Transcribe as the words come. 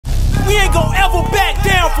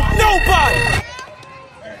nobody.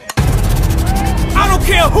 I don't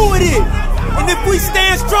care who it is. And if we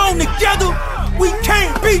stand strong together, we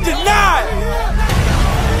can't be denied.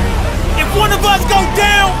 If one of us go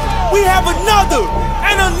down, we have another,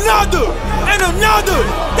 and another, and another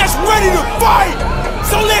that's ready to fight.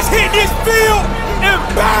 So let's hit this field and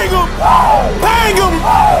bang them, bang them,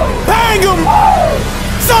 bang them.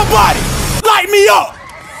 Somebody, light me up.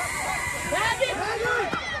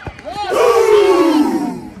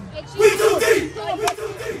 We too deep.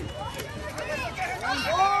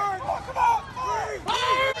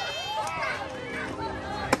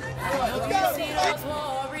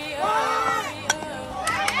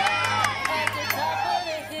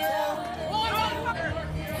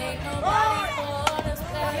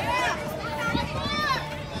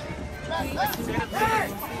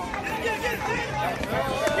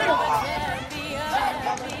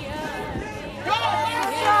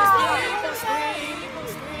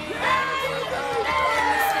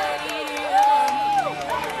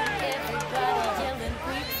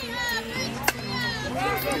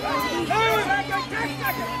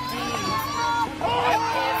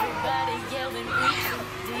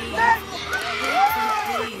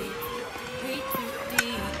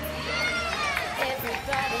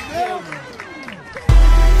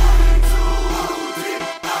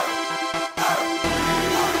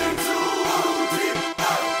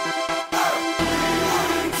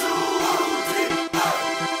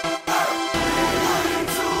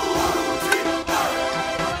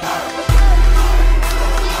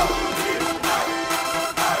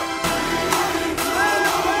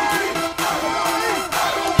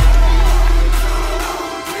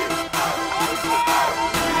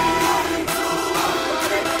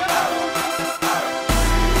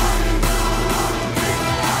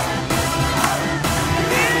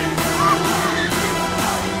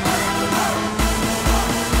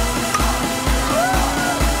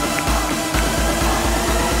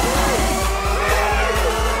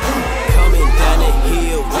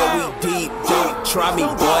 Try me,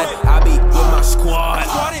 boy. I be with my squad.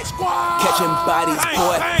 Catching bodies,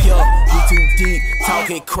 boy. Yo, we too deep.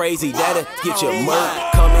 Talking crazy. That'll get your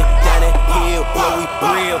murk. Coming down the hill. Boy, we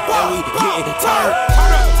real. And we getting turned.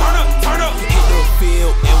 Turn up, turn up, turn up. Hit the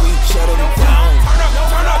field and we shut them down. Turn up,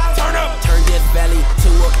 turn up, turn up. Turn this valley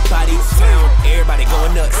to a body town. Everybody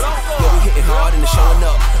going nuts. Yeah, we hitting hard and it's showing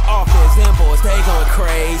up. Offense and boys, they going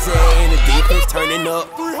crazy. And the defense turning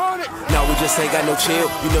up. No, we just ain't got no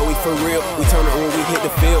chill. You know we for real. We turn it when we hit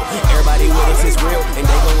the field. Everybody with us is real. And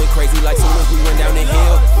they going crazy like soon as we run down the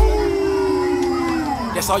hill.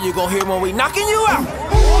 That's all you gon' hear when we knocking you out. You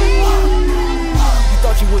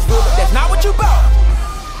thought you was real, but that's not what you bout.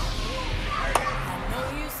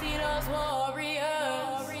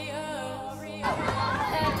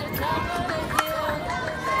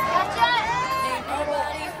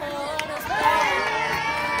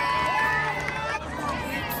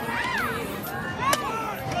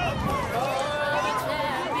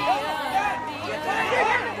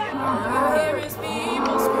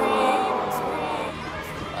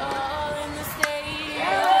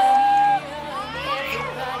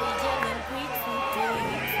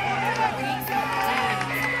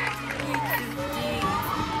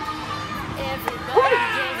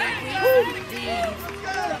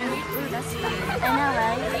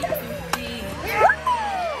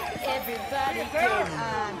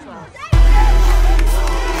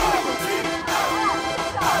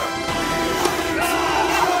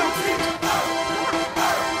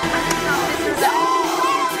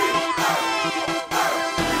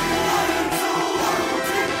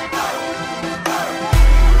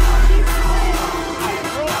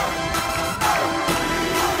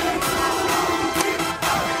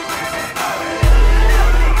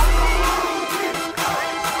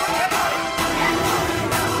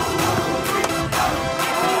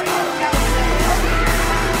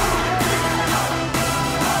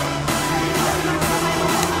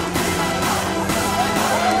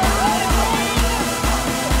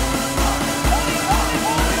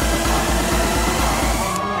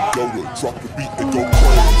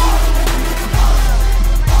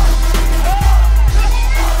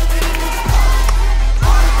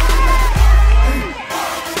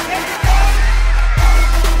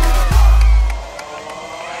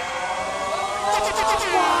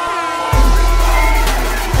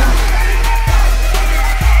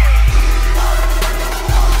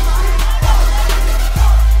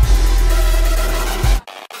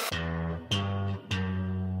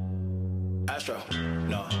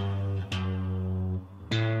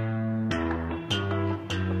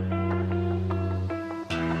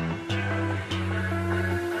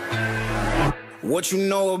 What you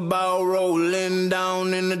know about rolling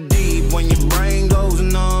down in the deep? When your brain goes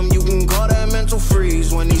numb, you can call that mental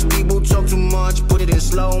freeze. When these people talk too much, put it in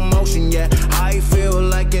slow motion. Yeah, I feel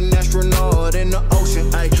like an astronaut in the ocean.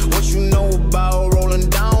 Ay, what you know about rolling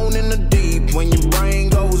down in the deep? When your brain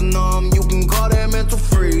goes numb, you can call that mental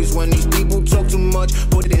freeze. When these people talk too much,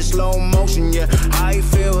 put it in slow motion. Yeah, I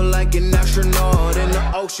feel like an astronaut in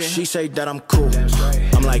the ocean. She say that I'm cool.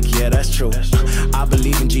 I'm like, yeah, that's true. I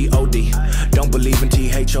believe in G-O-D, don't believe in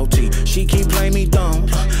T-H-O-T. She keep playing me dumb,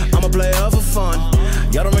 I'm a player for fun.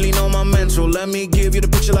 Y'all don't really know my mental, let me give you the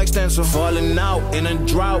picture like stencil. Falling out in a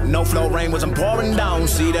drought, no flow, rain wasn't pouring down.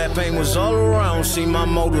 See, that pain was all around, see, my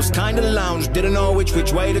mode was kinda lounge. Didn't know which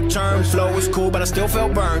way to turn, flow was cool, but I still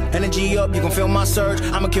felt burned. Energy up, you can feel my surge,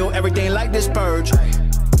 I'ma kill everything like this purge.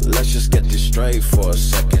 Let's just get this straight for a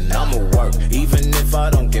second. I'ma work, even if I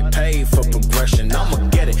don't get paid for progression. I'ma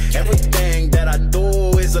get it. Everything that I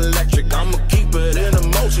do is electric. I'ma keep it in a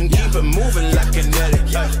motion, keep it moving like kinetic.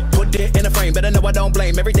 Put it in a frame, better know I don't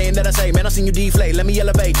blame everything that I say. Man, I seen you deflate. Let me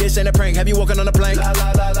elevate. This ain't a prank. Have you walking on a plane?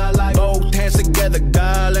 Both hands together,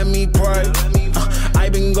 God, let me pray. I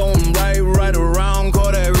been going right around,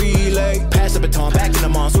 call that relay. Pass the baton, back in the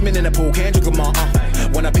mall, swimming in the pool, can't you come on?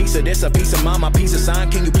 Want a piece of this, a piece of mine, my piece of sign.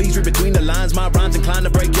 Can you please read between the lines? My rhymes inclined to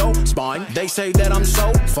break your spine. They say that I'm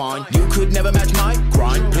so fine, you could never match my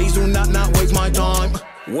grind. Please do not waste my time.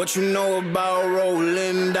 What you know about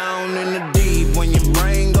rolling down in the deep? When your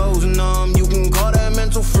brain goes numb, you can call that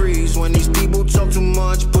mental freeze. When these people talk too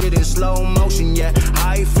much, put it in slow motion. Yeah,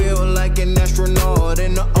 I feel like an astronaut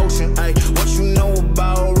in the ocean. Ay, what you